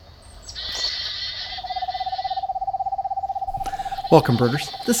Welcome, birders.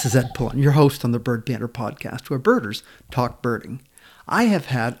 This is Ed Pullen, your host on the Bird Banter podcast, where birders talk birding. I have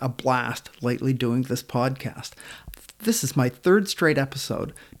had a blast lately doing this podcast. This is my third straight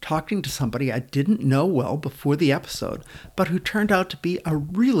episode talking to somebody I didn't know well before the episode, but who turned out to be a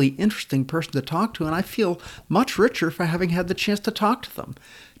really interesting person to talk to, and I feel much richer for having had the chance to talk to them.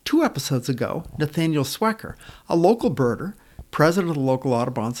 2 episodes ago, Nathaniel Swecker, a local birder, president of the local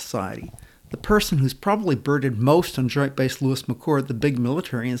Audubon Society, the person who's probably birded most on Joint Base Lewis McChord, the big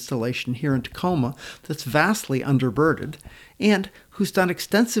military installation here in Tacoma that's vastly underbirded, and who's done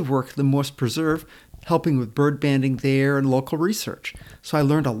extensive work at the Morse Preserve, helping with bird banding there and local research. So I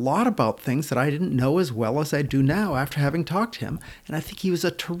learned a lot about things that I didn't know as well as I do now after having talked to him, and I think he was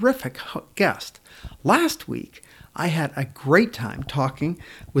a terrific guest. Last week, I had a great time talking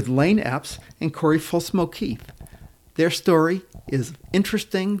with Lane Epps and Corey Folsom O'Keefe. Their story is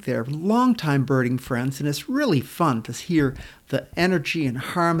interesting. They're longtime birding friends, and it's really fun to hear the energy and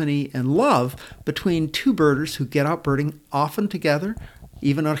harmony and love between 2 birders who get out birding often together,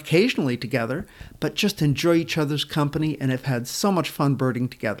 even occasionally together, but just enjoy each other's company and have had so much fun birding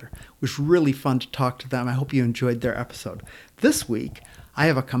together. It was really fun to talk to them. I hope you enjoyed their episode. This week, I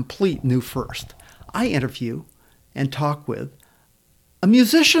have a complete new first. I interview and talk with a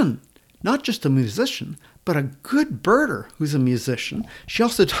musician. Not just a musician, but a good birder who's a musician. She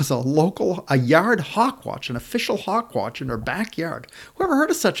also does a yard hawk watch, an official hawk watch in her backyard. Who ever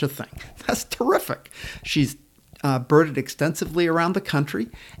heard of such a thing? That's terrific. She's birded extensively around the country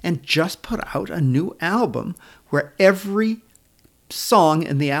and just put out a new album where every song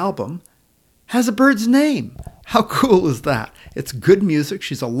in the album has a bird's name. How cool is that? It's good music.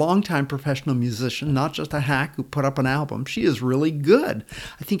 She's a longtime professional musician, not just a hack who put up an album. She is really good.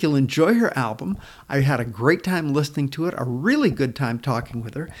 I think you'll enjoy her album. I had a great time listening to it, a really good time talking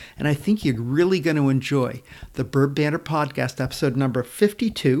with her, and I think you're really going to enjoy the Bird Banter Podcast episode number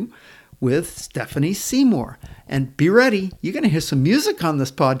 52 with Stephanie Seymour. And be ready, you're going to hear some music on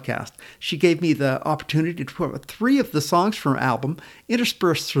this podcast. She gave me the opportunity to put 3 of the songs from her album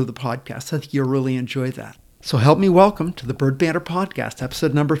interspersed through the podcast. I think you'll really enjoy that. So help me welcome to the Bird Banter Podcast,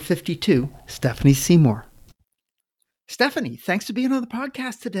 episode number 52, Stephanie Seymour. Stephanie, thanks for being on the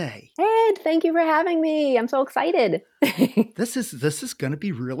podcast today. Ed, thank you for having me. I'm so excited. This is going to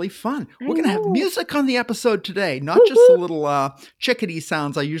be really fun. We're going to have music on the episode today, not Woo-hoo. just the little chickadee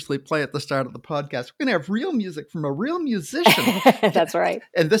sounds I usually play at the start of the podcast. We're going to have real music from a real musician. That's right.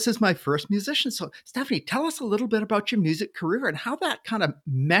 And this is my first musician. So, Stephanie, tell us a little bit about your music career and how that kind of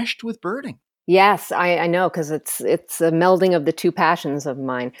meshed with birding. Yes, I know, because it's a melding of the 2 passions of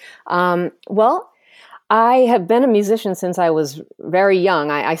mine. Well, I have been a musician since I was very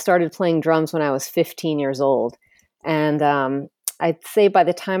young. I started playing drums when I was 15 years old. And I'd say by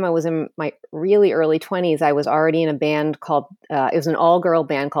the time I was in my really early 20s, I was already in a band called, it was an all-girl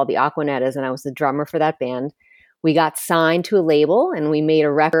band called the Aquanettas, and I was the drummer for that band. We got signed to a label, and we made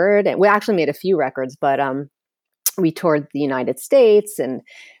a record. And we actually made a few records, but we toured the United States and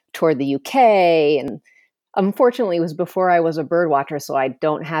toured the UK, and unfortunately, it was before I was a bird watcher, so I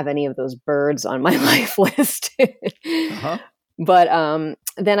don't have any of those birds on my life list. Uh-huh. But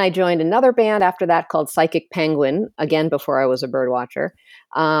then I joined another band after that called Psychic Penguin, again before I was a bird watcher.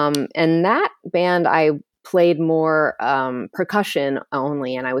 And that band, I played more percussion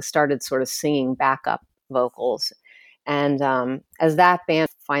only, and I started sort of singing backup vocals. And as that band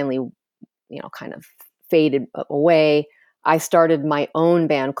finally, kind of faded away, I started my own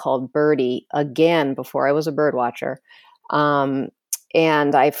band called Birdie again before I was a bird watcher. And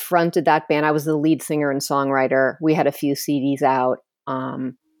I fronted that band. I was the lead singer and songwriter. We had a few CDs out.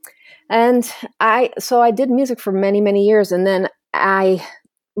 And I did music for many, many years. And then I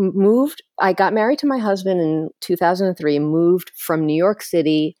got married to my husband in 2003, moved from New York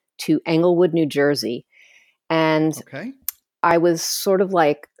City to Englewood, New Jersey. And okay. I was sort of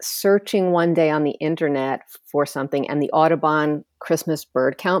like searching one day on the internet for something, and the Audubon Christmas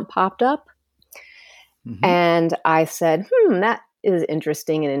bird count popped up. Mm-hmm. And I said, that is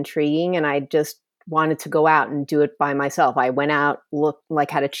interesting and intriguing. And I just wanted to go out and do it by myself. I went out,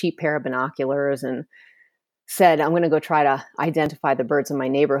 had a cheap pair of binoculars, and said, I'm going to go try to identify the birds in my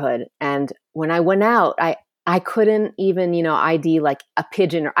neighborhood. And when I went out, I couldn't even, ID like a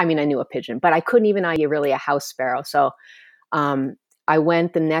pigeon. I knew a pigeon, but I couldn't even ID really a house sparrow. So I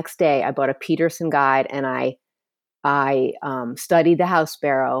went the next day, I bought a Peterson guide, and I studied the house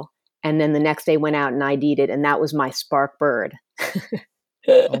sparrow, and then the next day went out and ID'd it, and that was my spark bird.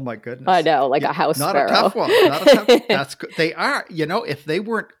 Oh my goodness. I know, like a house not sparrow. Not a tough one. That's good. They are, if they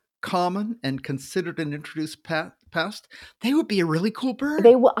weren't common and considered an introduced pest, they would be a really cool bird.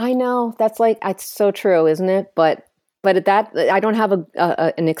 I know, that's it's so true, isn't it? But but I don't have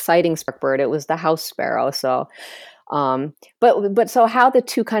an exciting bird. It was the house sparrow. So, but so how the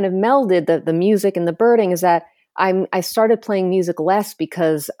two kind of melded, the music and the birding, is that I started playing music less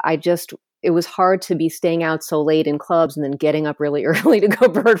because it was hard to be staying out so late in clubs and then getting up really early to go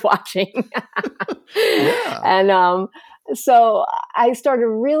bird watching. Yeah. And so I started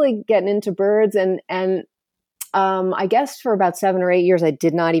really getting into birds, and I guess for about 7 or 8 years, I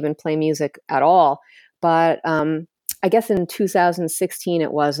did not even play music at all. But I guess in 2016,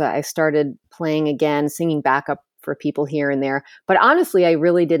 I started playing again, singing backup for people here and there. But honestly, I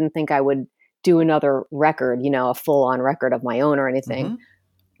really didn't think I would do another record, a full-on record of my own or anything. Mm-hmm.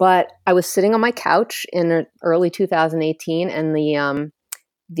 But I was sitting on my couch in early 2018, and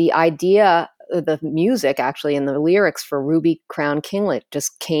the idea, the music actually, and the lyrics for Ruby Crown Kinglet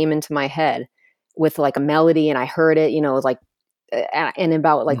just came into my head with like a melody, and I heard it, like, in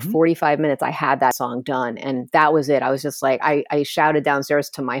about like 45 minutes, I had that song done, and that was it. I was just like, I shouted downstairs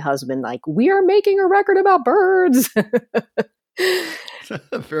to my husband, like, we are making a record about birds. Very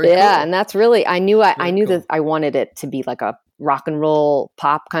cool. And that's really, I knew cool. that I wanted it to be like a rock and roll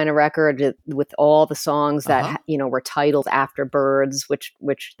pop kind of record with all the songs that, were titled after birds,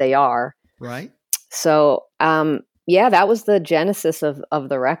 which they are. Right. So, that was the genesis of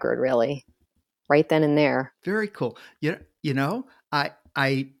the record, really, right then and there. Very cool. I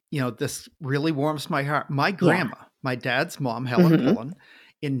this really warms my heart. My grandma, my dad's mom, Helen Pullen,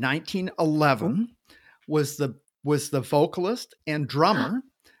 in 1911 was the vocalist and drummer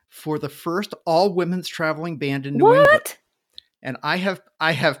for the first all-women's traveling band in New England. And I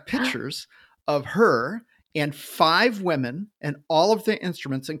have pictures of her and 5 women and all of their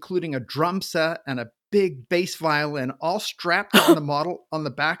instruments, including a drum set and a big bass violin, all strapped on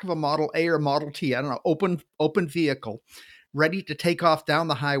the back of a Model A or Model T, I don't know, open vehicle, ready to take off down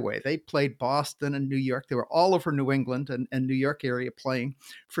the highway. They played Boston and New York. They were all over New England and New York area playing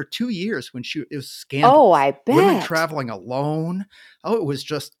for 2 years when it was scandalous. Oh, I bet. Women traveling alone. Her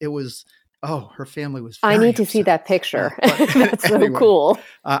family was very I need to upset. see that picture. That's anyway, so cool.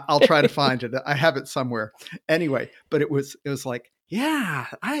 I'll try to find it. I have it somewhere. Anyway, but it was like, yeah,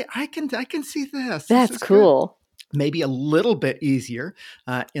 I can see this. That's cool. Good. Maybe a little bit easier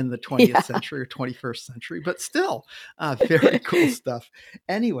in the 20th century or 21st century, but still very cool stuff.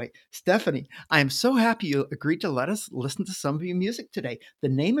 Anyway, Stephanie, I am so happy you agreed to let us listen to some of your music today. The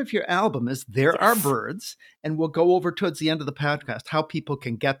name of your album is There Are Birds, and we'll go over towards the end of the podcast how people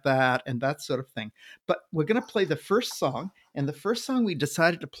can get that and that sort of thing. But we're going to play the first song, and the first song we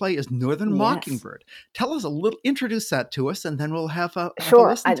decided to play is Northern Mockingbird. Tell us introduce that to us, and then we'll have a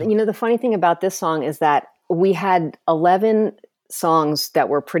listen to it. The funny thing about this song is that we had 11 songs that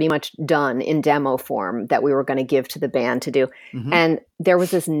were pretty much done in demo form that we were going to give to the band to do. Mm-hmm. And there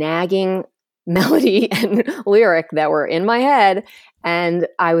was this nagging melody and lyric that were in my head. And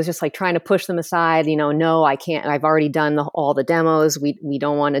I was just like trying to push them aside, no, I can't. I've already done all the demos. We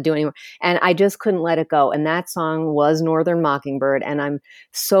don't want to do anymore. And I just couldn't let it go. And that song was Northern Mockingbird. And I'm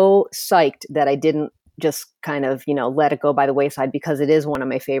so psyched that I didn't just kind of, let it go by the wayside, because it is one of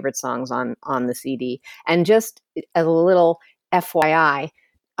my favorite songs on the CD. And just as a little FYI,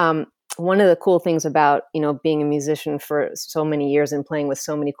 one of the cool things about, being a musician for so many years and playing with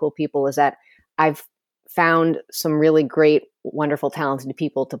so many cool people is that I've found some really great, wonderful, talented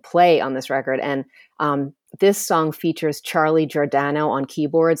people to play on this record. And this song features Charlie Giordano on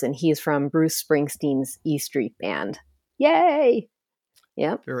keyboards, and he's from Bruce Springsteen's E Street Band. Yay!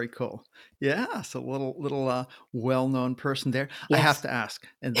 Yeah. Very cool. Yeah. So little well-known person there. Yes. I have to ask,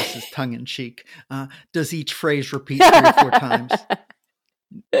 and this is tongue in cheek. Does each phrase repeat 3 or 4 times?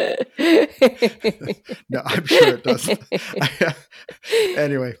 No, I'm sure it doesn't.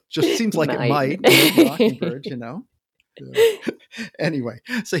 Anyway, just seems like it might. Mockingbird, Yeah. Anyway,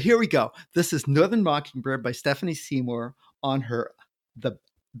 so here we go. This is Northern Mockingbird by Stephanie Seymour on her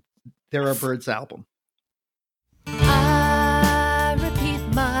There Are Birds album.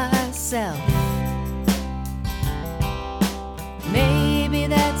 Myself. Maybe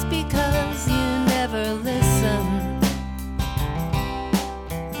that's because you never listen.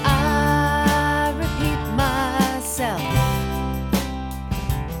 I repeat myself.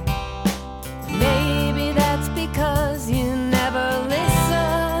 Maybe that's because you never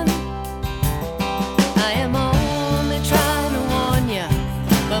listen. I am only trying to warn you,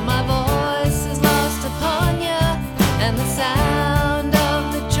 but my voice is lost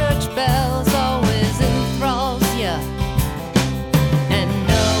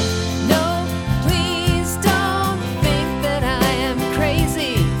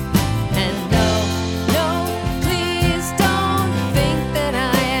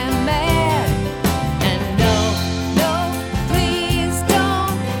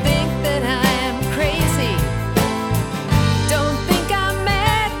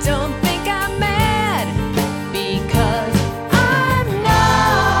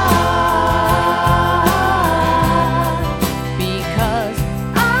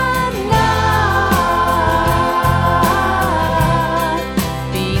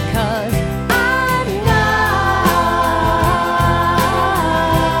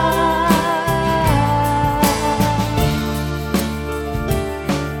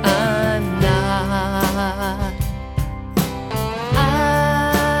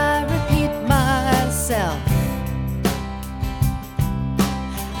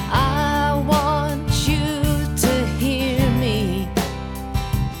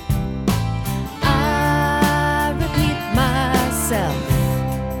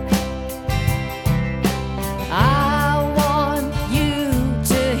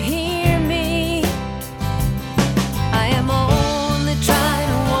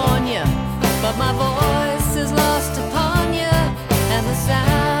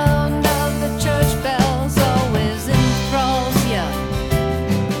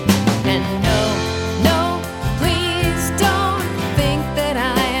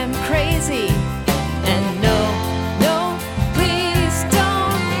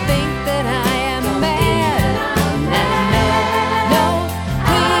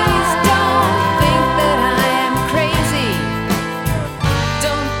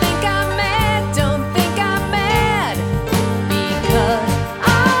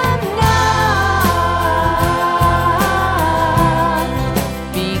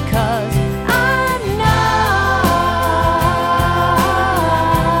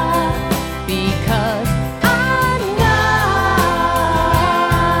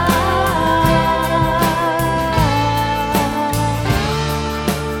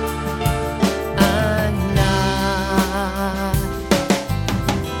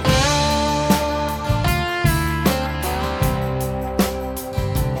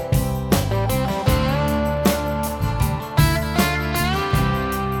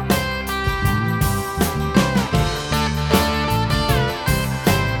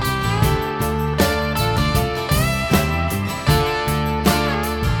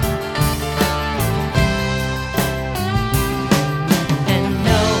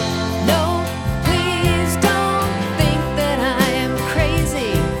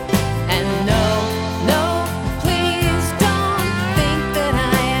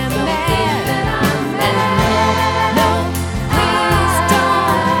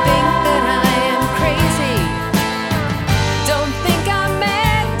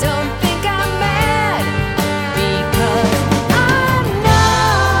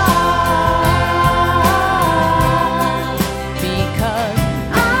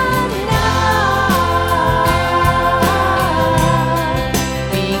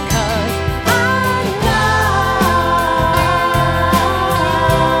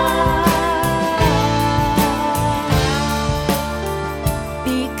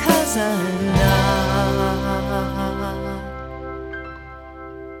listener.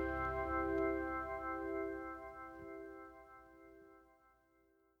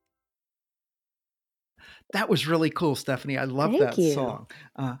 That was really cool, Stephanie. I love Thank that you. song.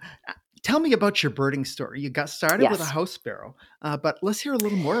 Tell me about your birding story. You got started with a Yes. house sparrow, but let's hear a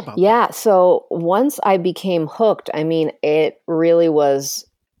little more about that. Yeah. So once I became hooked, I mean, it really was,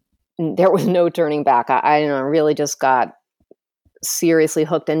 there was no turning back. I really just got seriously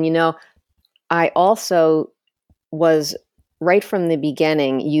hooked. And, I also was right from the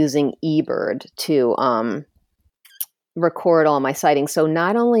beginning using eBird to record all my sightings. So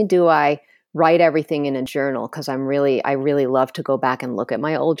not only do I write everything in a journal because I really love to go back and look at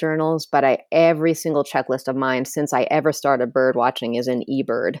my old journals, but every single checklist of mine since I ever started bird watching is in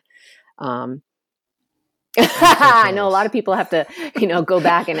eBird. I know a lot of people have to, go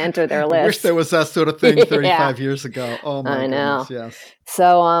back and enter their list. I wish there was that sort of thing 35 years ago. Oh my I know. goodness, yes.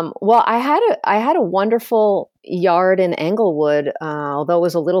 So, well, I had a wonderful yard in Englewood, although it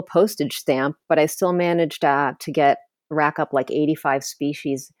was a little postage stamp, but I still managed to rack up like 85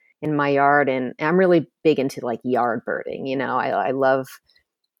 species in my yard, and I'm really big into like yard birding. I love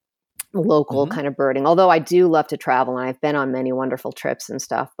local kind of birding, although I do love to travel, and I've been on many wonderful trips and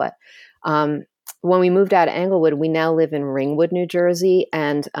stuff. But when we moved out of Englewood, we now live in Ringwood, New Jersey,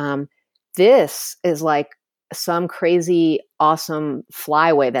 and this is like some crazy, awesome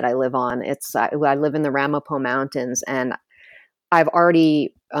flyway that I live on. It's I live in the Ramapo Mountains, and I've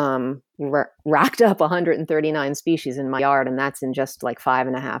already racked up 139 species in my yard, and that's in just like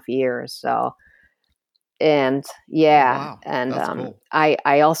 5.5 years. So, and yeah, wow, and that's cool.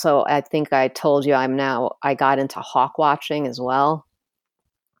 I also, I think I told you I got into hawk watching as well.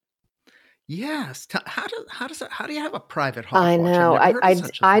 Yes. How do you have a private hawk I watch? know. I've never heard of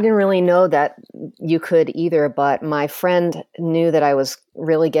such a I thing. didn't really know that you could either, but my friend knew that I was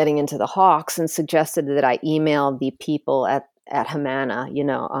really getting into the hawks and suggested that I email the people at Humana,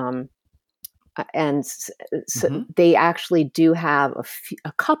 and so they actually do have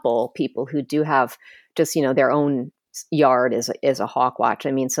a couple people who do have just, their own yard is a hawk watch.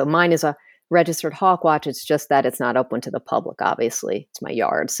 I mean, so mine is a registered hawk watch. It's just that it's not open to the public. Obviously, it's my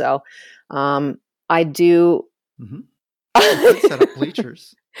yard. So I do. You could set up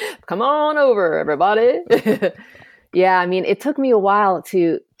bleachers. Come on over, everybody. Yeah, I mean, it took me a while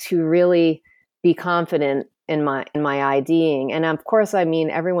to really be confident in my IDing, and of course, I mean,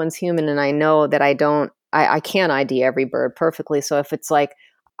 everyone's human, and I know that I can't ID every bird perfectly. So if it's like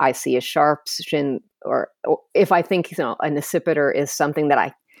I see a sharpshin, or if I think a nacipiter is something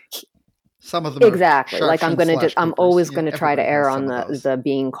that some of them exactly like I'm always going to try to err on the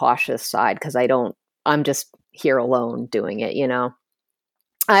being cautious side because I'm just here alone doing it.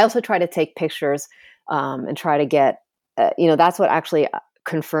 I also try to take pictures and try to get that's what actually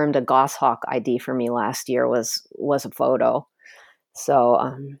confirmed a goshawk ID for me last year was a photo.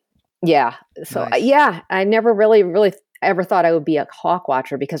 So yeah, so Nice. yeah, I never really ever thought I would be a hawk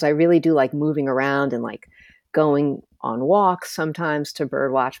watcher because I really do like moving around and like going on walks sometimes to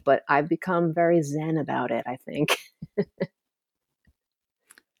bird watch, but I've become very zen about it, I think.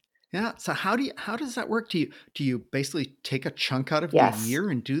 Yeah. So how does that work? Do you basically take a chunk out of Yes. the year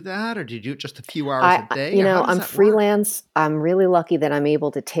and do that, or do you do it just a few hours a day? I'm freelance. I'm really lucky that I'm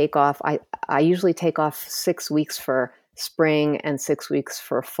able to take off. I usually take off 6 weeks for spring and 6 weeks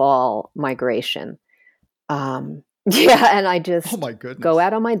for fall migration. Yeah, and I just Oh my goodness. go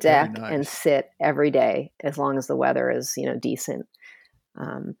out on my deck Very and nice. sit every day as long as the weather is, decent.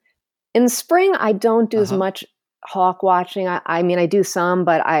 In spring, I don't do as much hawk watching. I mean, I do some,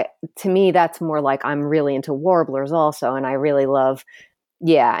 but to me, that's more like I'm really into warblers also, and I really love,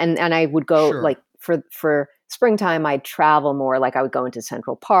 yeah. And I would go like for springtime, I'd travel more. Like I would go into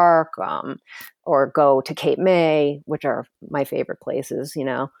Central Park, or go to Cape May, which are my favorite places.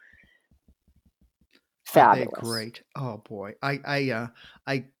 Fabulous. Are they great? Oh boy, I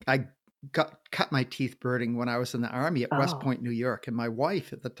cut my teeth birding when I was in the Army at West Point, New York, and my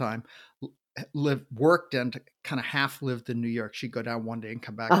wife at the time worked and kind of half lived in New York. She'd go down one day and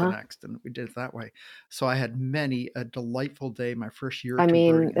come back the next, and we did it that way. So I had a delightful day my first year. I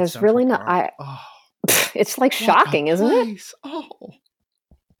mean, there's really not. It's like shocking, isn't it? Oh,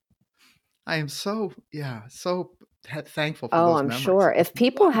 I am so thankful for those Oh, I'm memories. sure. If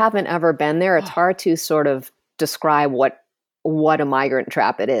people haven't ever been there, it's hard to sort of describe what a migrant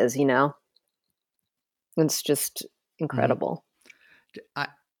trap it is. It's just incredible.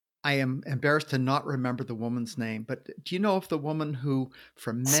 I am embarrassed to not remember the woman's name, but do you know of the woman who,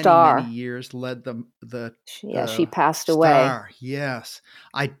 for many many years, led she passed away. Yes,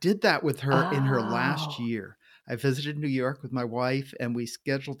 I did that with her in her last year. I visited New York with my wife, and we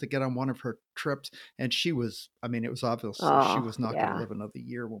scheduled to get on one of her trips. And she was, I mean, it was obvious she Oh, was not going to yeah. live another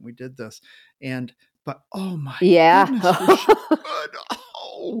year when we did this. But oh my Yeah. goodness, was she good?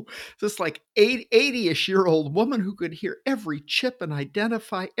 Oh, this like 80-ish-year-old woman who could hear every chip and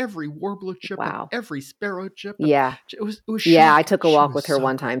identify every warbler chip and Wow. every sparrow chip. And Yeah. it was Yeah, I shocking. took a She walk was with her so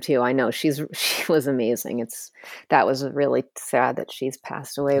one good. time too. I know she was amazing. That was really sad that she's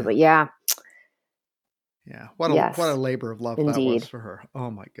passed away, Yeah. but yeah, Yeah, what a yes, labor of love that was indeed. for her.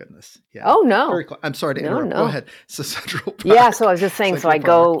 Oh my goodness. Yeah. Oh Very no. cool. I'm sorry to No, interrupt. Go no. ahead. So Central Yeah, so I Park, was just saying, so Central I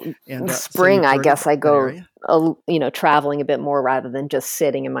Park, go and so you spring, I birded guess I that go, area. traveling a bit more rather than just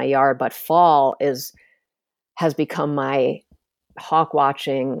sitting in my yard, but fall has become my hawk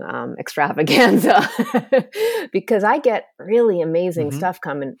watching extravaganza because I get really amazing Hmm. stuff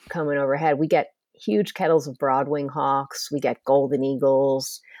coming overhead. We get huge kettles of broadwing hawks. We get golden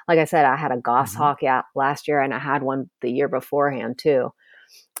eagles. Like I said, I had a Hmm. goshawk last year, and I had one the year beforehand too.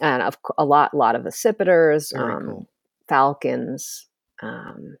 And a lot of accipiters, Very cool. falcons.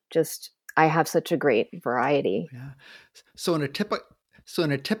 Just I have such a great variety. Yeah. So in a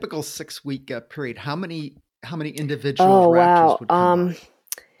typical 6-week period, how many individual Oh raptors wow. would come by,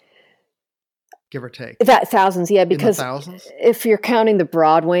 give or take? That thousands, yeah, In the because thousands? if you're counting the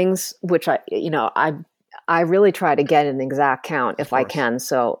broadwings, which I really try to get an exact count Of if I course. can.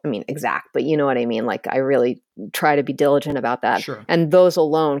 So, I mean, exact, but you know what I mean? Like I really try to be diligent about that. Sure. And those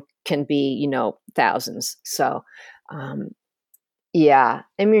alone can be, thousands. So, um, yeah.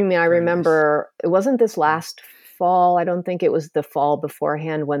 I mean, I Very nice. remember it wasn't this Yeah. last fall. I don't think it was the fall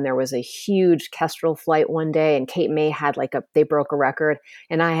beforehand when there was a huge kestrel flight one day and Cape May had they broke a record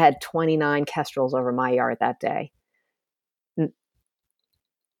and I had 29 kestrels over my yard that day.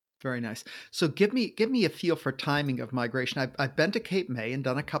 Very nice. So give me a feel for timing of migration. I've been to Cape May and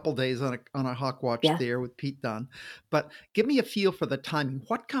done a couple days on a hawk watch Yeah. there with Pete Dunn, but give me a feel for the timing.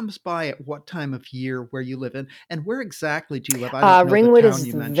 What comes by at what time of year where you live in, and where exactly do you live? I don't know the Ringwood town is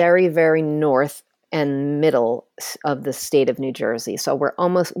you mentioned. very, very north and middle of the state of New Jersey. So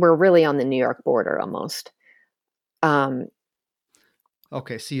we're really on the New York border almost.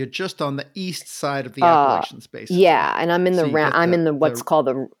 Okay, so you're just on the east side of the Appalachians, basically. Yeah, and I'm in So you get what's called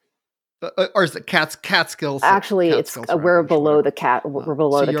the or is it Catskills? actually it's Catskills we're Range, below whatever. we're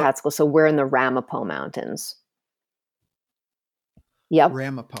below So the you're Catskills, so we're in the Ramapo Mountains. Yep.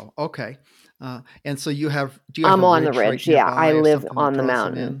 Ramapo. Okay. And so do you have a on the ridge right ridge. Yeah, I nearby or live something that on the draws them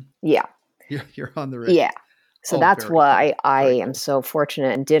mountain. in? Yeah. You're on the ridge. Yeah. So Oh, that's very cool. why I Very am cool. so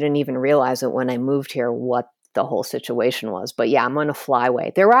fortunate and didn't even realize it when I moved here what the whole situation was. But yeah, I'm on a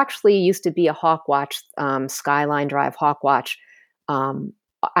flyway. There actually used to be a hawk watch, Skyline Drive hawk watch,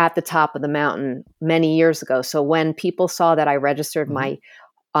 at the top of the mountain many years ago. So when people saw that I registered Mhm.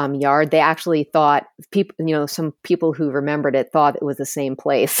 my yard, they actually thought some people who remembered it thought it was the same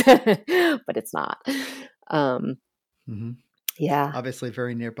place, but it's not. Mhm. Yeah. Obviously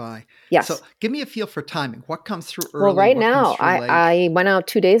very nearby. So Yes. give me a feel for timing. What comes through Well, early? right What comes now, through late? I went out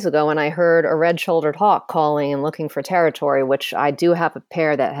 2 days ago and I heard a red-shouldered hawk calling and looking for territory, which I do have a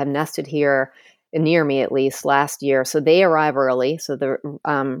pair that have nested here near me at least last year. So they arrive early. So the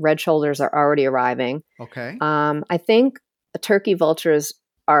red shoulders are already arriving. Okay. I think the turkey vultures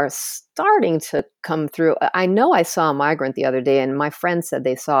are starting to come through. I know I saw a migrant the other day, and my friend said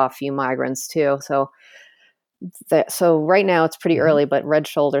they saw a few migrants too. So right now it's pretty Mhm. early, but red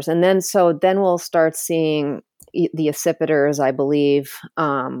shoulders, and then we'll start seeing the accipiters, I believe.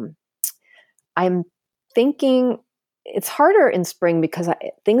 I'm thinking it's harder in spring because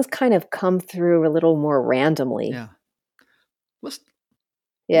things kind of come through a little more randomly. Yeah. Let's talk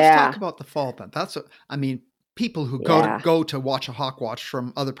Yeah, about the fall then. I mean, people who yeah, go to watch a hawk watch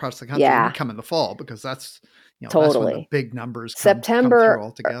from other parts of the country only yeah, come in the fall because that's when the totally. big numbers come through September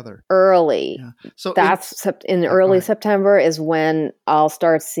altogether. early. Yeah. So In go early ahead. September is when I'll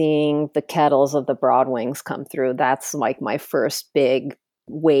start seeing the kettles of the broadwings come through. That's like my first big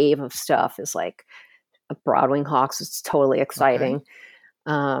wave of stuff is like broadwing hawks. It's totally Okay. exciting.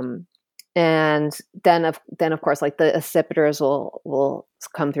 And then of course like the accipiters will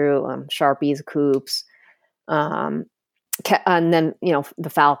come through, sharpies, coops, um, and then the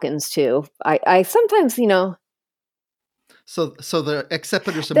falcons too. I sometimes So the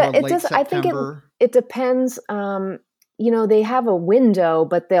accipiters are more that it late does. I think September, it depends. They have a window,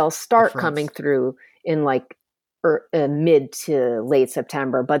 but they'll the start coming fronts. through in like mid to late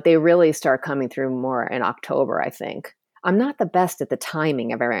September, but they really start coming through more in October, I think. I'm not the best at the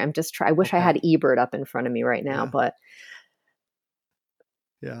timing of everything. I wish I had Okay. eBird up in front of me right now, Yeah. but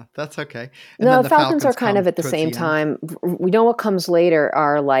Yeah, that's okay. And No, then the falcons are falcons kind come of at the towards the same end time. We know what comes later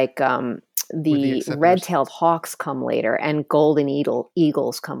are like with the the exhibitors. red-tailed hawks come later, and golden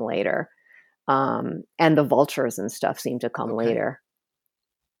eagles come later, and the vultures and stuff seem to come Okay. later.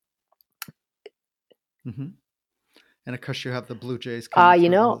 Hmm. And of course, you have the blue jays coming You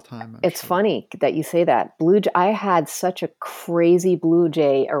through the whole know, time, I'm it's sure. funny that you say that. I had such a crazy blue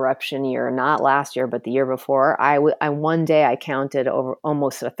jay eruption year, not last year, but the year before. One day I counted over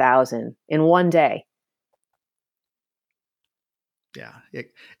almost 1,000 in one day. Yeah,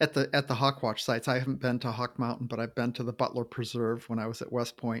 at the Hawk Watch sites, I haven't been to Hawk Mountain, but I've been to the Butler Preserve when I was at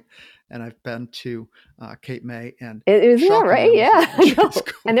West Point, and I've been to Cape May, and Isn't that shocking right? numbers of Yeah, blue I jays know.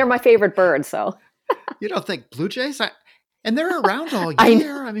 go And they're my favorite bird, so You don't think blue jays? And they're around all I know.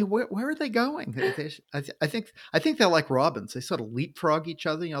 year. I mean, where are they going? I think they're like robins. They sort of leapfrog each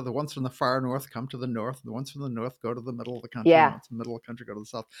other. You know, the ones from the far north come to the north. The ones from the north go to the middle of the country. And the Yeah. ones in the middle of the country go to the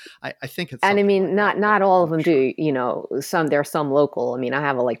south. I think it's And I something mean, like that, but not all I'm of them not sure. do, there's some local. I mean, I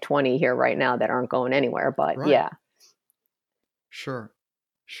have like 20 here right now that aren't going anywhere, but Right. yeah. Sure.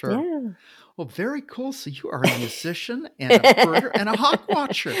 Sure. Yeah. Well, very cool. So you are a musician and a birder and a hawk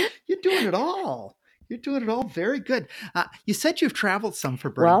watcher. You're doing it all. You're doing it all very good. You said you've traveled some for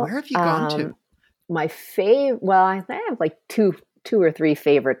birding. Where Well, have you gone to? I have like two or three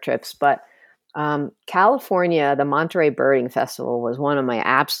favorite trips, but California, the Monterey Birding Festival was one of my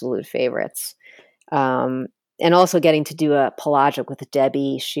absolute favorites. And also getting to do a pelagic with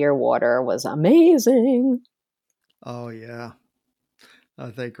Debbie Shearwater was amazing. Oh, yeah.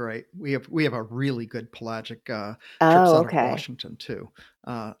 They're great. We have a really good pelagic trips Oh, out of okay. Washington too.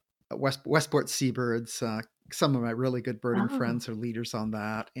 Westport Seabirds. Some of my really good birding Oh, friends are leaders on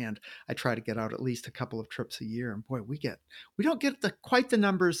that, and I try to get out at least a couple of trips a year. And boy, we don't get quite the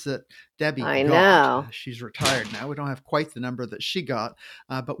numbers that Debbie I got. know. She's retired now. We don't have quite the number that she got,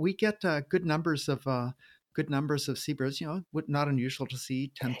 but we get good numbers of seabirds. You know, not unusual to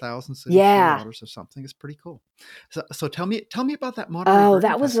see 10,000 city Yeah. shearwaters or something. It's pretty cool. So tell me about that Monterey Oh, Birding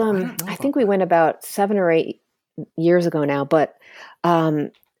that was Festival. I don't know I think about we that. went about 7 or 8 years ago now, but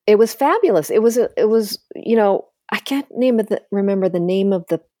it was fabulous. It was, I can't remember the name of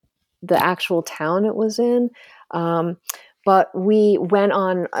the actual town it was in. But we went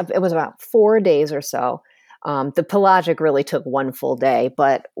on, it was about 4 days or so. The pelagic really took one full day,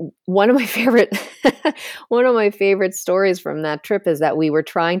 but one of my favorite one of my favorite stories from that trip is that we were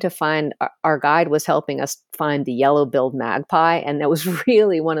trying to find our guide was helping us find the yellow-billed magpie, and that was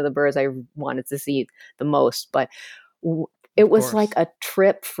really one of the birds I wanted to see the most. But it Of was like course. a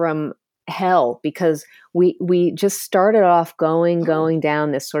trip from hell because we just started off Oh, going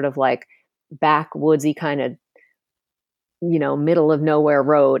down this sort of like backwoodsy kind of middle of nowhere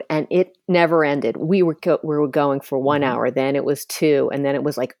road, and it never ended. We were going for 1 hour, then it was 2, and then it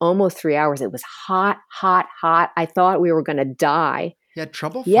was like almost 3 hours. It was hot, hot, hot. I thought we were going to die. you had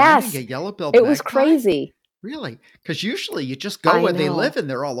trouble finding a Yes, yellow-billed it was magpie? crazy. Really? Because usually you just go I where they live know. and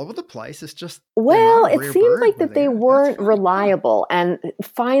they're all over the place. It's just they're not Well, a it rare seemed bird like where that they they are. That's weren't funny. Huh. reliable. And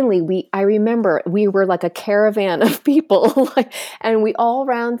finally, I remember we were like a caravan of people, and we all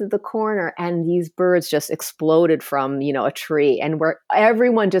rounded the corner, and these birds just exploded from, a tree. And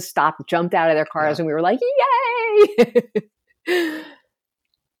everyone just stopped, jumped out of their Yeah. cars, and we were like, yay!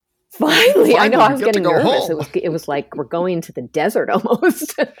 Finally, I know Finally, I we was get to getting go nervous. home. It was like we're going into the desert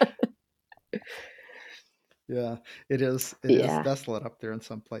almost. Yeah, it is. It is Yeah. desolate up there in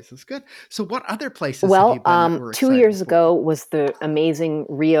some places. Good. So what other places have you Well, been that were 2 exciting years for you? ago was the amazing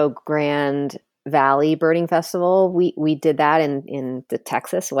Rio Grande Valley Birding Festival. We did that in the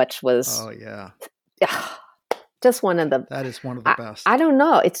Texas, which was Oh, yeah. just one of the. That is one of the I, best. I don't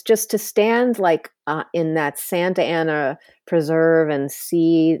know. It's just to stand like in that Santa Ana Preserve and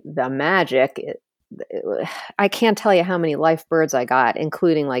see the magic. I can't tell you how many life birds I got,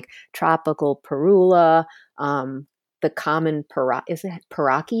 including like tropical parula, the common is it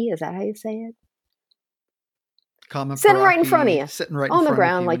paraki? Is that how you say it? Common Sitting right in front of Paraki you sitting right in on the front of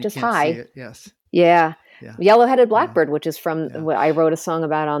ground, you like and you just can't see high. it. Yes. Yeah. Yeah. Yellow-headed Yeah. blackbird, which is from Yeah. what I wrote a song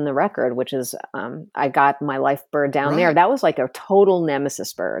about on the record, which is I got my life bird down there. Right. That was like a total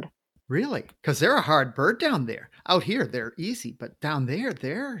nemesis bird. Really? Because they're a hard bird down there. Out here, they're easy, but down there,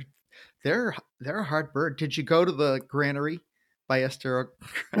 they're a hard bird. Did you go to the granary by Estero?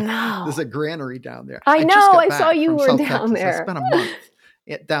 There's No. a granary down there. I I just know. got I saw back you from were South down Texas. I there. spent a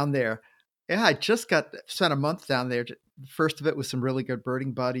month down there. Yeah, I just spent a month down there. First of it was some really good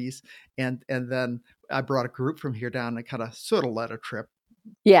birding buddies, and then I brought a group from here down and kind of sort of led a trip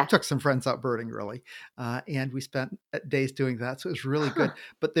Yeah. took some friends out birding, really. And we spent days doing that. So it was really good.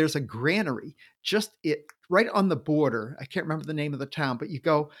 But there's a granary right on the border. I can't remember the name of the town, but you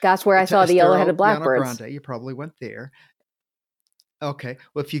go That's where I to saw the Estero yellow-headed Llano blackbirds. Grande. You probably went there. Okay.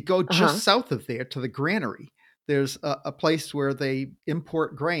 Well, if you go Uh-huh. just south of there to the granary, there's a place where they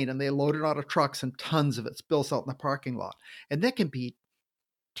import grain and they load it on a trucks and tons of it spills out in the parking lot. And there can be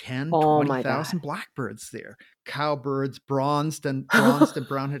 10, Oh my 20,000 God. blackbirds there. Cowbirds, bronzed and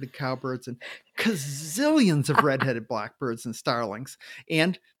brown-headed cowbirds, and gazillions of red-headed blackbirds and starlings.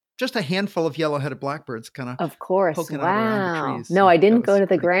 And just a handful of yellow-headed blackbirds kind of Of course. poking out around the Wow. trees. No, So I that didn't was go to a the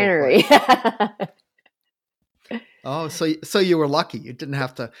pretty cool granary. place. Oh, so you were lucky. You didn't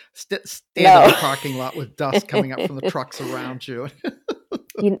have to stand in No. the parking lot with dust coming up from the trucks around you.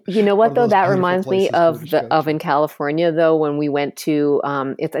 You know One what of though? those That beautiful reminds me places of birders go in to. California though, when we went to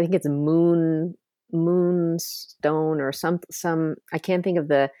I think it's Moonstone or some I can't think of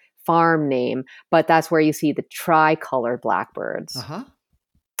the farm name, but that's where you see the tricolored blackbirds. Uh-huh.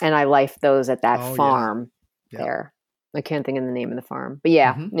 And I life those at that Oh, yeah. farm Yeah. there. I can't think of the name of the farm. But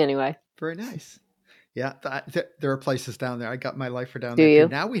yeah, Mhm. anyway. Very nice. Yeah, there are places down there. I got my lifer down Do there you? too.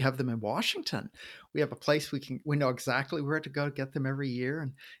 Now we have them in Washington. We have a place we know exactly where to go to get them every year,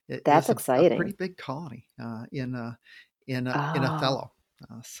 and it That's is a pretty exciting. big colony in Oh, Othello.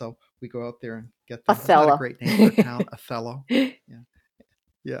 So we go out there and get them. Isn't that a Othello. great name for a town, Othello?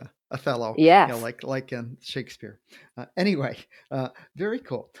 Yeah, Othello. Yes. Like in Shakespeare. Anyway, very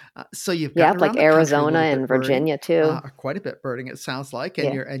cool. So you've Yeah, gotten like around the country a Arizona little and bit birding, Virginia too. quite a bit birding. It sounds like,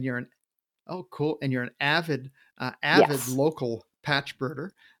 and Yeah. you're an oh, cool. And you're an avid Yes. local patch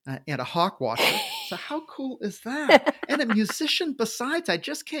birder and a hawk watcher. So how cool is that? And a musician besides. I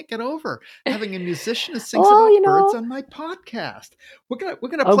just can't get over having a musician who sings Well, about you birds know. on my podcast. We're gonna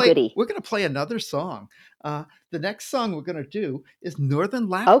Oh, play goody. another song. The next song we're gonna do is Northern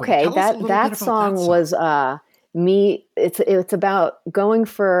Lapwing. Okay, Tell us a little bit that about song that song. was me. It's about going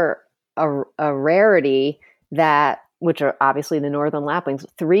for a rarity which are obviously the northern lapwings.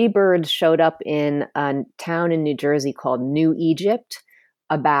 3 birds showed up in a town in New Jersey called New Egypt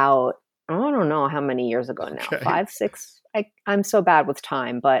about, I don't know how many years ago now, Okay. 5, 6. I'm so bad with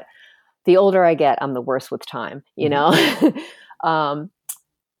time, but the older I get, I'm the worse with time, you Mhm. know?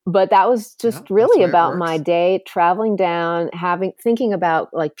 But that was Yeah, just that's really the way it about my works. day traveling down, thinking about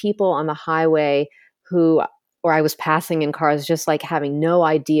like people on the highway or I was passing in cars, just like having no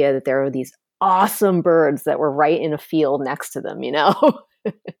idea that there were these awesome birds that were right in a field next to them, you know?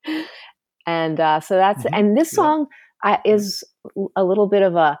 And so Mhm. and this Yeah. song is a little bit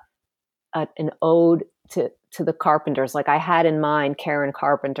of an ode to the Carpenters. Like I had in mind Karen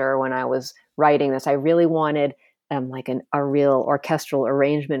Carpenter when I was writing this. I really wanted like a real orchestral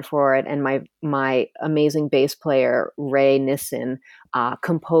arrangement for it, and my amazing bass player Ray Nissen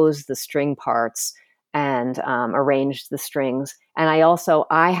composed the string parts and arranged the strings. And I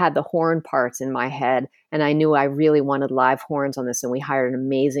had the horn parts in my head, and I knew I really wanted live horns on this, and we hired an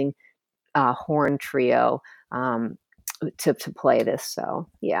amazing horn trio to play this. So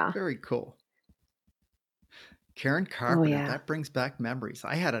yeah. Very cool. Karen Oh Carpenter, yeah. that brings back memories.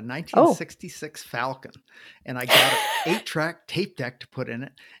 I had a Oh. 1966 Falcon, and I got an 8-track tape deck to put in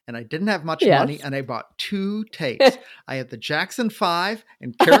it, and I didn't have much money, Yes. and I bought 2 tapes. I had the Jackson 5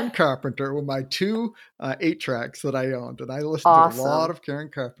 and Karen Carpenter were my 2 8-tracks that I owned, and I listened to a lot Awesome. of Karen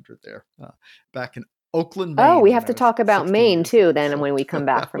Carpenter there back in Oakland, Oh, Maine we when have I to was talk about 16 Maine years too old. then So when we come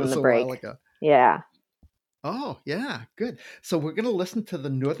back that from was the a while break. ago. Yeah. Oh, yeah, good. So we're going to listen to the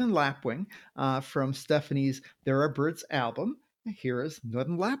Northern Lapwing from Stephanie's There Are Birds album. Here is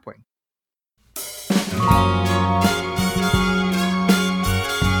Northern Lapwing.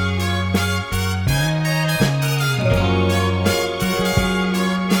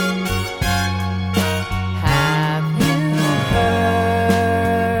 Have you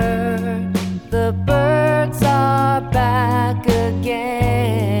heard the birds are back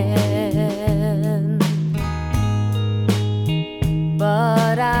again?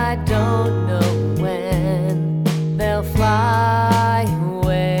 But I don't know when they'll fly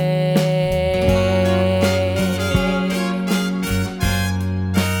away.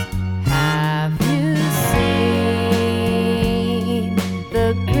 Have you seen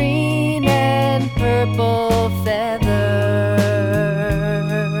the green and purple feathers?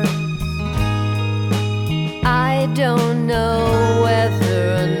 I don't know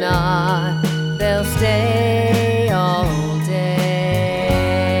whether or not they'll stay all day.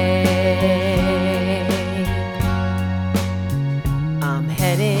 I'm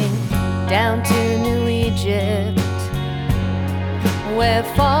heading down to New Egypt, where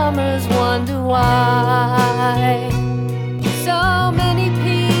farmers wonder why so many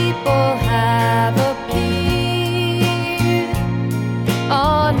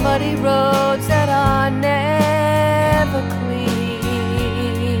muddy roads that are never clear.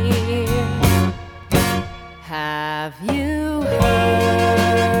 Have you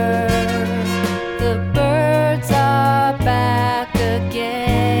heard the birds are back again?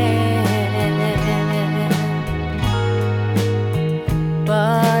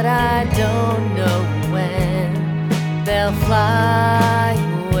 But I don't know when they'll fly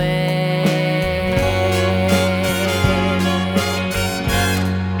away.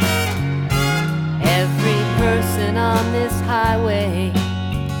 Every person on this highway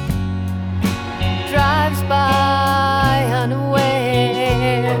drives by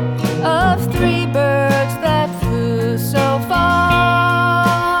unaware of three birds that flew so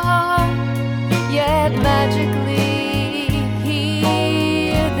far, yet magically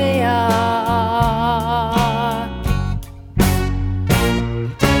here they are.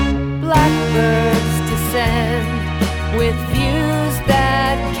 Blackbirds descend with views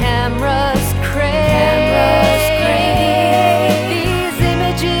that cameras crave. These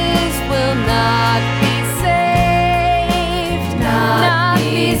images will not be saved, not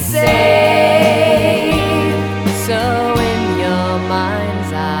be saved. So in your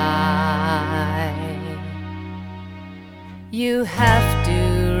mind's eye, you have to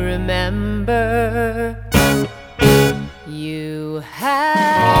remember you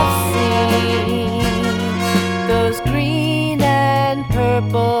have seen those green and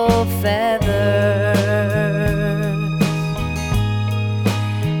purple feathers,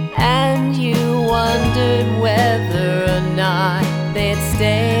 and you wondered whether or not they'd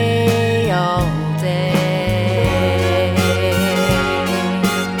stay all day.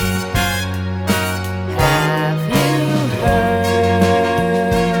 Have you heard?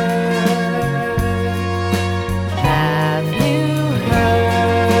 Have you heard?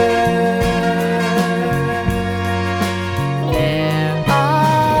 There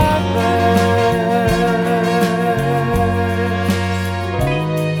are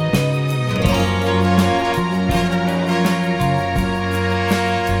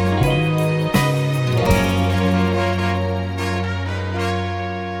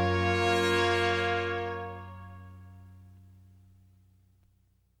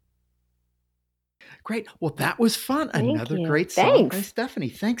Great. Well, that was fun. Thank Another you. great song by Thanks. Stephanie.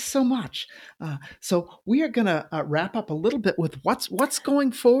 Thanks so much. So we are going to wrap up a little bit with what's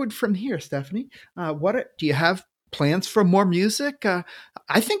going forward from here, Stephanie. Do you have plans for more music?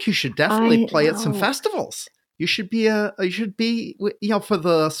 I think you should definitely I play at some know. festivals. You should be for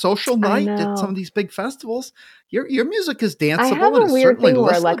the social night at some know. of these big festivals. Your music is I danceable have and a it's weird certainly thing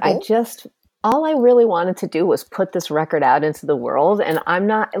where like listenable. all I really wanted to do was put this record out into the world, and I'm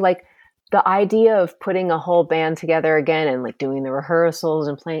not like the idea of putting a whole band together again and like doing the rehearsals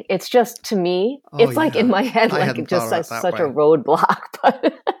and playing. It's just to me, Oh it's like in yeah, my head I like hadn't it thought just of it such that a way. roadblock.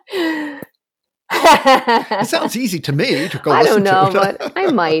 But It sounds easy to me to go I listen don't know, to but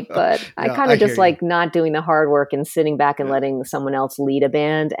I might. it. But I Yeah, kind I of hear just you. like not doing the hard work and sitting back and Yeah. letting someone else lead a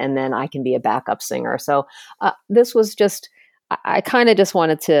band, and then I can be a backup singer. So this was just I kind of just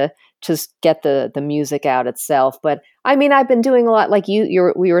wanted to just get the music out itself. But I mean, I've been doing a lot, like we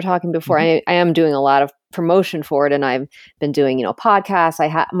were talking before. Mhm. I am doing a lot of promotion for it, and I've been doing podcasts. I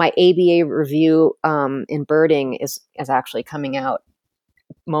have my ABA review in birding is actually coming out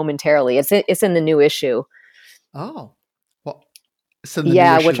momentarily. It's in the new issue. Oh, well, so the new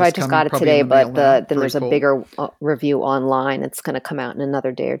Yeah, issue which I that's just coming got it probably in today, the mail but now. then Very there's a cool. bigger review online. It's going to come out in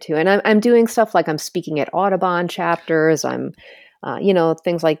another day or two. And I'm doing stuff like I'm speaking at Audubon chapters. I'm,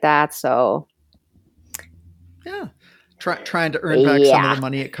 things like that. So Yeah. Trying to earn back some of yeah, the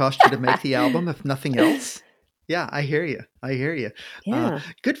money it cost you to make the album, if nothing else. Yeah, I hear you. I hear you. yeah,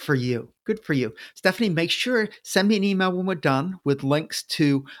 Good for you. Good for you. Stephanie, make sure, send me an email when we're done with links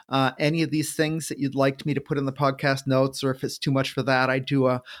to any of these things that you'd like me to put in the podcast notes, or if it's too much for that, I do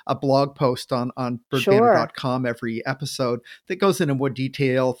a blog post on sure. birdbanner.com every episode that goes into more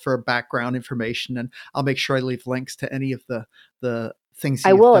detail for background information. And I'll make sure I leave links to any of the things I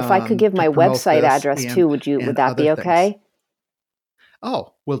you've will. If I could done give to my promote website this address too, would that other be things. okay?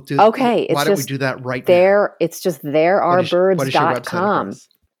 Oh, we'll do. Okay, Why it's don't we just do that right now? there. It's just What is your website therearebirds.com, address?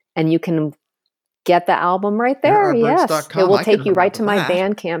 and you can get the album right there. Yes, it Therearebirds.com. will I can take you right remember to my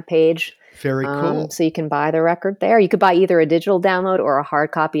that. Bandcamp page. Very cool. So you can buy the record there. You could buy either a digital download or a hard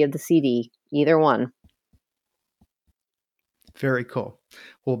copy of the CD. Either one. Very cool.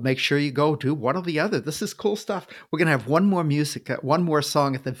 well, make sure you go do one or the other. This is cool stuff. We're going to have one more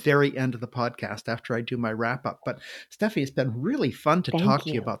song at the very end of the podcast after I do my wrap up. But Stephanie, it's been really fun to talk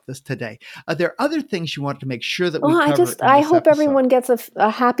to you about this today. Are there other things you want to make sure that we cover? I hope everyone gets a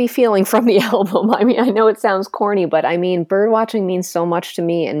happy feeling from the album. I mean, I know it sounds corny, but I mean, bird watching means so much to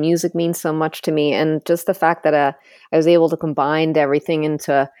me and music means so much to me. And just the fact that I was able to combine everything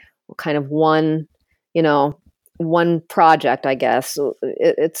into kind of one project, I guess.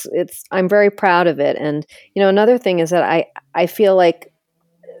 I'm very proud of it. And, another thing is that I feel like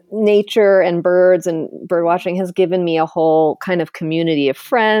nature and birds and bird watching has given me a whole kind of community of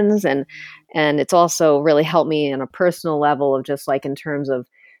friends. And it's also really helped me on a personal level of just like in terms of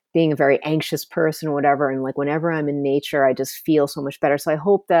being a very anxious person or whatever. And like whenever I'm in nature, I just feel so much better. So I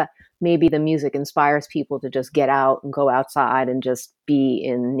hope that maybe the music inspires people to just get out and go outside and just be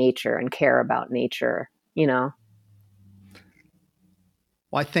in nature and care about nature, Well,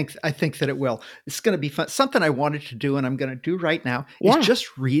 I think that it will. It's going to be fun. Something I wanted to do, and I'm going to do right now, is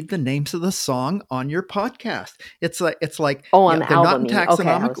just read the names of the song on your podcast. It's like on the they're album, not in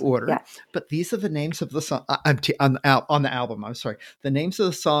taxonomic order, yeah. But these are the names of the song on the album. I'm sorry, the names of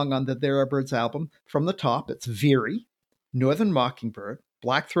the song on the There Are Birds album. From the top, it's Veery, Northern Mockingbird,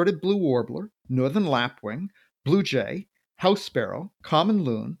 Black-throated Blue Warbler, Northern Lapwing, Blue Jay, House Sparrow, Common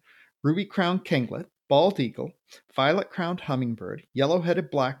Loon, Ruby-crowned Kinglet, Bald Eagle, Violet-crowned Hummingbird, Yellow-headed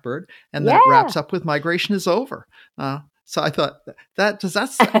Blackbird, and then it wraps up with Migration is Over. So I thought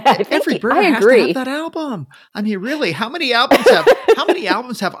every bird has to have that album. I mean, really, how many albums have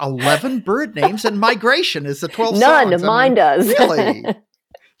 11 bird names and Migration is the 12 None. songs? Mine does. Really?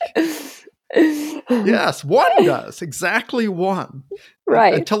 Yes, one does. Exactly one.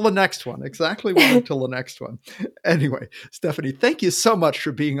 Right. Until the next one. Exactly one until the next one. Anyway, Stephanie, thank you so much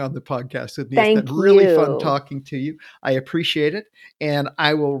for being on the podcast with me. It's been really fun talking to you. I appreciate it. And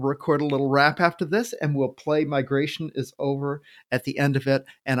I will record a little rap after this and we'll play Migration is Over at the end of it.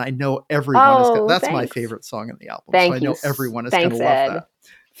 And I know everyone is going to, that's my favorite song in the album. So I know everyone is going to love that.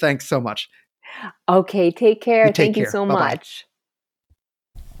 Thanks so much. Okay, take care. Thank you so much.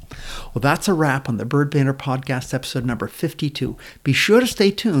 Well, that's a wrap on the Bird Banter Podcast episode number 52. Be sure to stay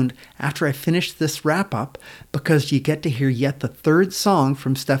tuned after I finish this wrap up because you get to hear yet the third song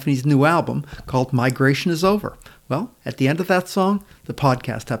from Stephanie's new album called Migration is Over. Well, at the end of that song, the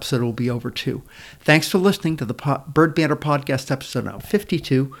podcast episode will be over too. Thanks for listening to the Bird Banter Podcast episode number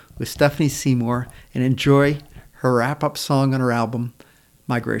 52 with Stephanie Seymour and enjoy her wrap-up song on her album,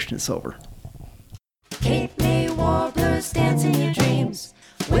 Migration is Over. Cape May warblers dance in your dreams.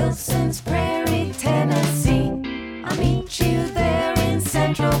 Wilson's Prairie, Tennessee. I'll meet you there in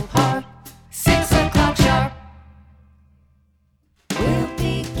Central Park, 6 o'clock sharp. We'll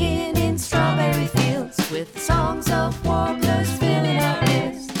begin in strawberry fields with songs of warblers filling our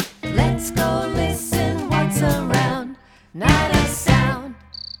ears. Let's go listen what's around, not a sound.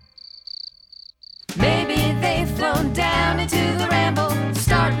 Maybe they've flown down into the ramble.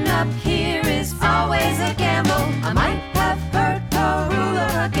 Starting up here is always a gamble. I might have heard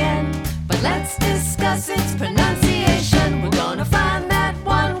Parula again, but let's discuss its pronunciation. We're gonna find that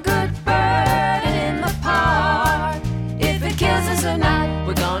one good bird in the park. If it kills us or not,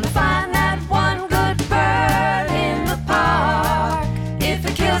 we're gonna find that one good bird in the park. If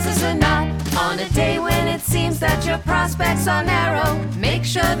it kills us or not, on a day when it seems that your prospects are narrow, make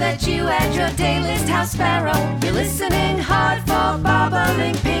sure that you add your day list house sparrow. You're listening hard for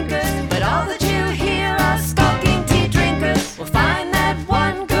barbling pinkers, but all that you hear are skulking tea drinkers. We'll find that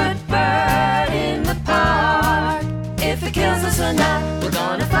one good bird in the park. If it kills us or not, we're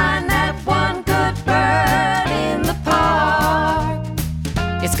gonna find that one good bird in the park.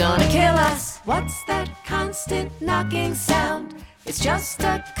 It's gonna kill us. What's that constant knocking sound? It's just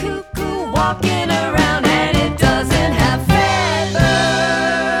a cuckoo walking around and it doesn't have feathers.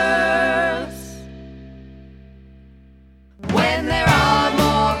 When there are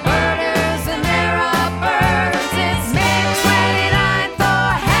more birders than there are birds, it's May 29th,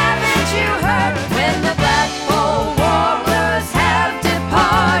 or haven't you heard? When the Blackpoll warblers have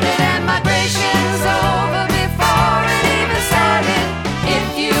departed and migration's over before it even started.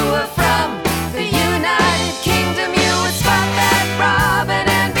 If you were from the United Kingdom, you would spot that robin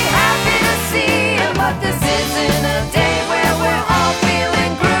and be happy to see him. But this isn't a day where we're all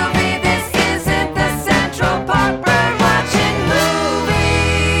feeling groovy. This isn't the Central Park bird watching movie.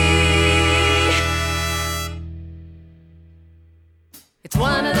 It's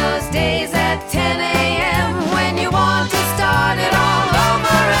one of